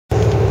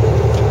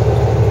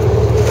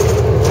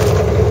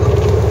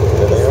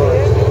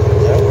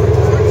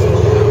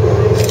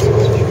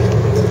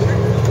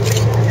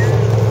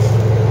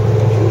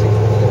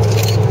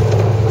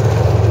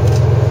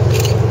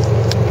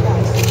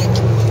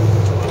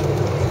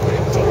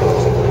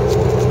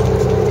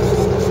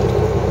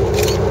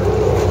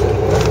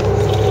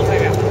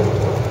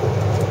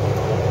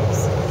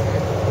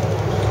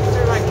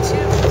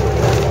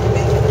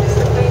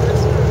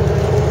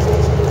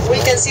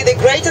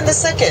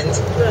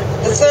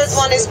The third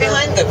one is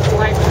behind them.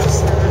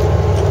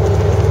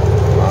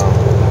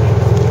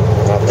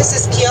 This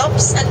is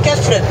Cheops and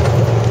Kefren.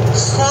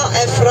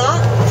 Ra.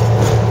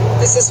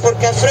 This is for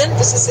Kefren.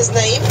 This is his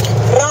name.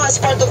 Ra is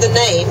part of the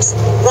names.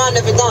 Ra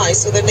never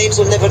dies, so their names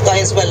will never die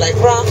as well, like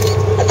Ra.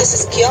 And this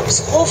is Cheops.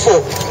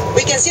 Hofu.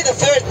 We can see the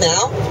third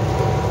now.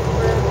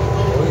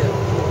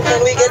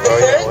 Can we get the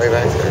third? Way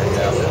back there.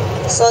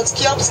 Yeah. So it's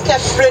Cheops,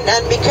 Kefren,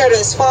 and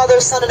Mikeres, father,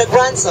 son, and a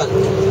grandson.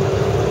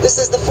 This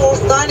is the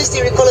fourth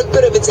dynasty. We call it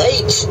Pyramid's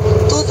Age,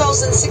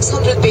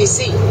 2600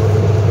 BC.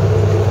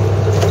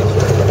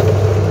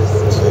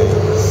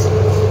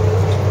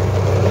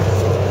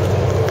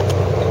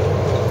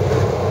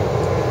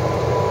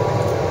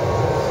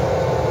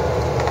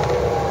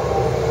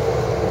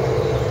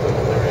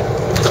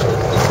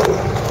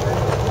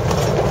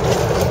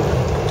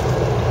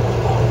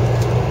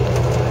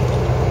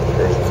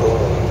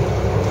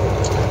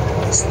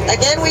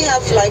 Again, we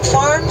have like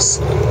farms.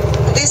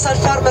 These are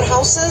farmer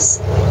houses,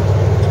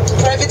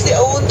 privately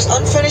owned,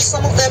 unfurnished,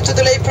 some of them to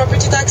delay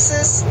property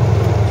taxes.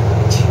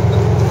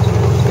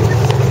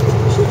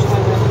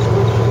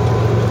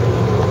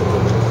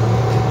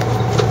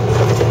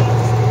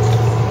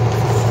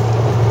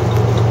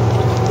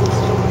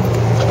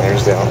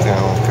 There's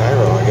downtown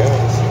Cairo, I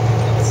guess.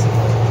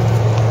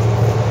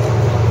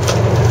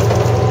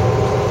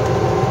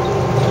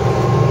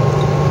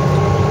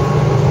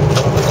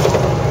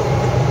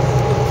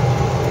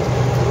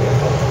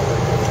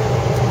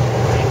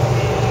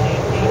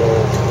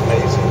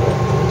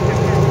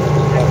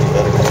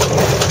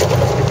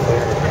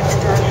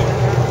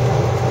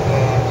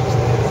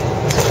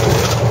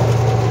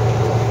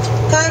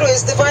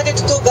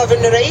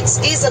 Governorates,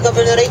 Giza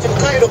Governorate and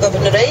Cairo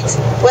Governorate.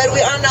 Where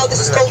we are now, this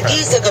is called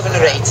Giza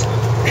Governorate.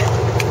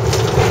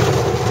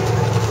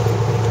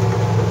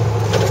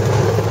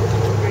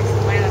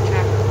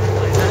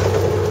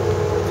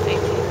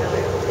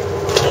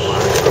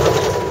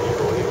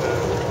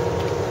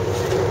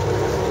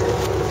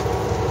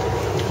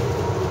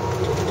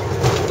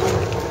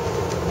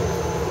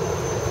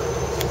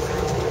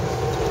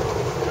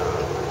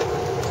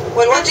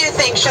 Well, what do you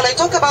think? Shall I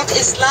talk about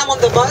Islam on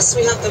the bus?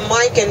 We have the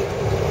mic and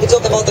we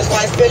talk about the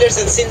 5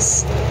 pillars, and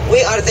since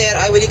we are there,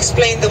 I will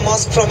explain the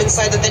mosque from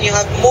inside, and then you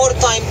have more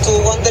time to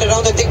wander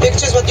around and take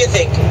pictures. What do you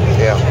think?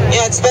 Yeah.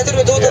 Yeah, it's better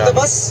we do it on the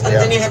bus, and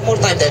then you have more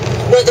time there.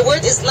 Well, the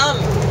word Islam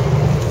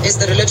is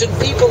the religion.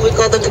 People, we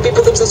call them, the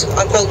people themselves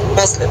are called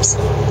Muslims.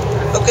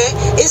 Okay?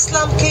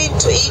 Islam came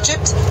to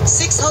Egypt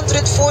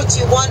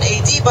 641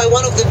 AD by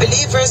one of the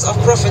believers of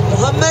Prophet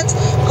Muhammad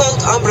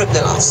called Amr ibn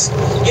al-As.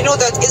 You know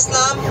that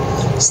Islam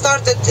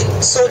started in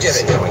Saudi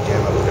Arabia,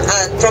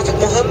 and Prophet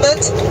Muhammad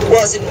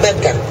was in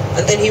Mecca,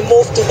 and then he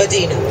moved to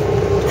Medina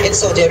in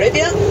Saudi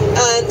Arabia,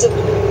 and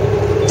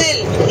till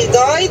he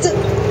died,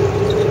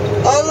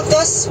 all of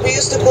us, we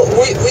used to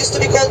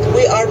be called,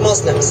 we are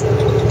Muslims.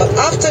 But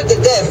after the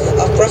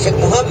death of Prophet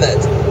Muhammad,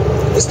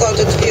 we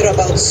started to hear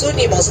about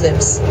Sunni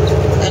Muslims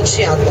and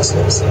Shiite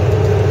Muslims.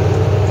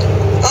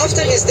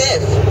 After his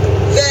death,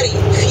 very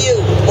few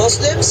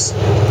Muslims,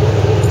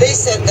 they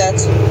said that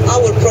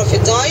our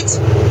Prophet died,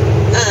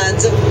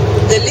 and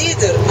the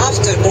leader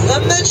after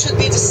Muhammad should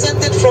be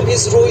descended from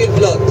his royal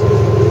blood.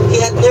 He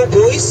had no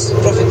boys,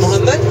 Prophet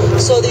Muhammad,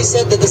 so they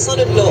said that the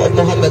son-in-law of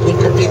Muhammad will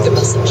complete the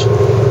message.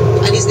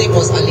 And his name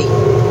was Ali.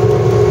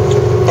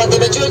 But the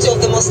majority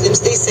of the Muslims,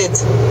 they said,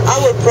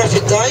 our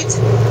Prophet died,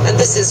 and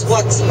this is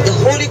what the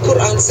Holy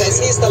Quran says,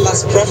 he is the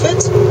last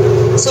Prophet.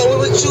 So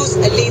we will choose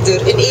a leader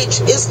in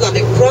each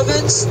Islamic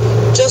province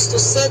just to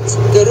set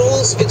the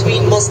rules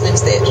between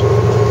Muslims there.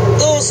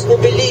 Those who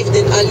believed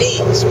in Ali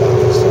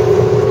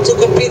to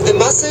complete the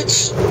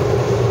message,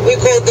 we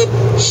call them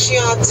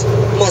Shiite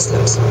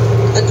Muslims.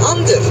 And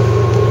under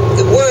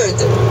the word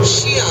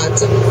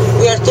Shiite,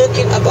 we are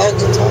talking about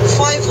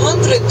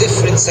 500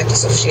 different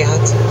sects of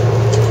Shiite.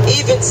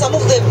 Even some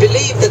of them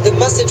believe that the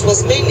message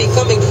was mainly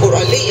coming for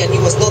Ali and he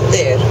was not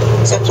there,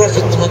 so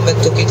Prophet Muhammad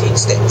took it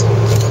instead.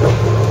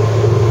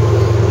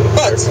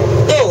 But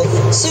both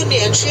Sunni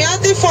and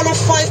Shia, they follow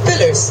 5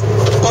 pillars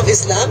of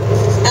Islam,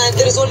 and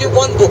there is only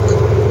one book.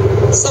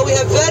 So we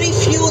have very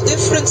few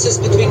differences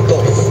between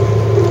both.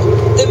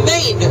 The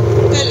main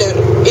pillar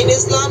in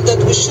Islam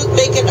that we should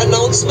make an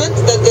announcement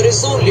that there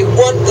is only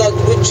one God,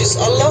 which is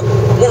Allah.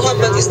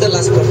 Muhammad is the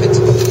last prophet.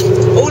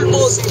 All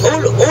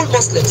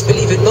Muslims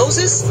believe in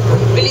Moses,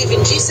 believe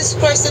in Jesus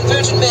Christ and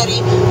Virgin Mary.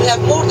 We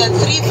have more than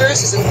 3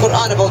 verses in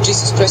Quran about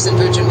Jesus Christ and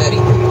Virgin Mary.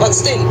 But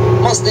still,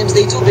 Muslims,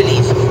 they do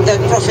believe that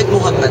Prophet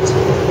Muhammad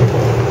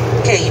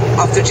came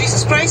after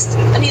Jesus Christ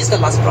and he is the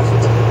last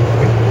prophet.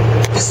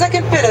 The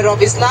second pillar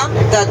of Islam,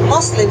 that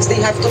Muslims,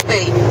 they have to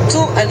pay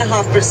 2.5%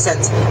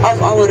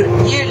 of our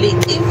yearly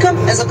income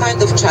as a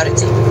kind of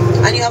charity.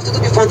 And you have to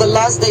do before the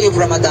last day of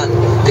Ramadan.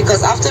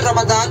 Because after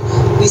Ramadan,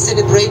 we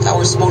celebrate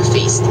our small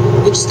feast,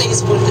 which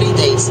stays for 3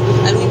 days.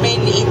 And we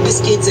mainly eat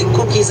biscuits and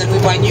cookies, and we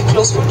buy new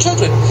clothes for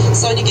children.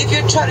 So when you give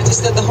your charities,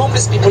 that the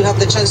homeless people have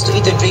the chance to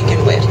eat and drink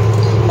and wear.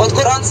 What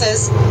Quran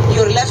says,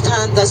 your left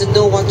hand doesn't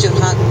know what your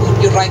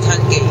right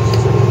hand gave.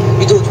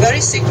 We do it very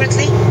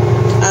secretly.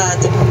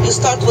 And you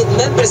start with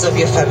members of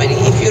your family.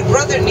 If your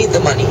brother needs the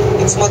money,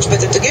 it's much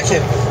better to give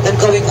him than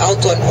going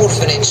out to an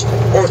orphanage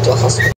or to a hospital.